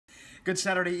Good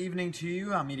Saturday evening to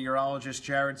you. I'm meteorologist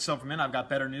Jared Silverman. I've got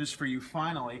better news for you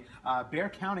finally. Bexar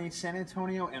County, San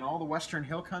Antonio, and all the Western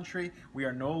Hill Country, we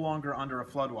are no longer under a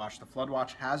flood watch. The flood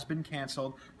watch has been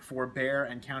canceled for Bexar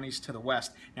and counties to the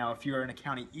west. Now, if you're in a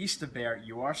county east of Bexar,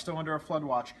 you are still under a flood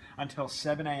watch until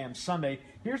 7 a.m. Sunday.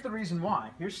 Here's the reason why.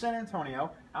 Here's San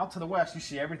Antonio. Out to the west, you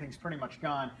see everything's pretty much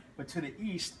gone. But to the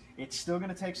east, it's still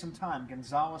going to take some time.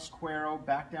 Gonzales, Cuero,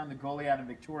 back down to Goliad and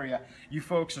Victoria. You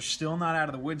folks are still not out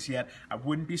of the woods yet. I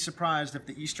wouldn't be surprised if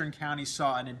the eastern counties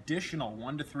saw an additional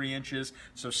 1 to 3 inches.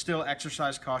 So still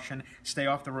exercise caution. Stay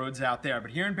off the roads out there.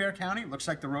 But here in Bexar County, it looks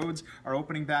like the roads are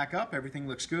opening back up. Everything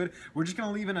looks good. We're just going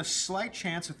to leave in a slight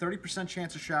chance, a 30%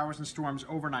 chance of showers and storms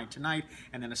overnight tonight,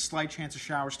 and then a slight chance of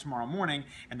showers tomorrow morning.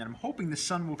 And then I'm hoping the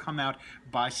sun will come out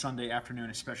by Sunday afternoon,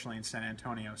 especially in San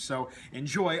Antonio. So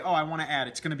enjoy. Oh, I want to add,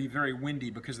 it's going to be very windy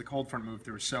because the cold front moved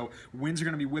through. So winds are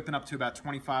going to be whipping up to about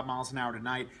 25 miles an hour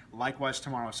tonight, likewise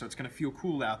tomorrow. So it's going to feel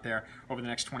cool out there over the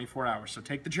next 24 hours. So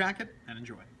take the jacket and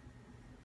enjoy.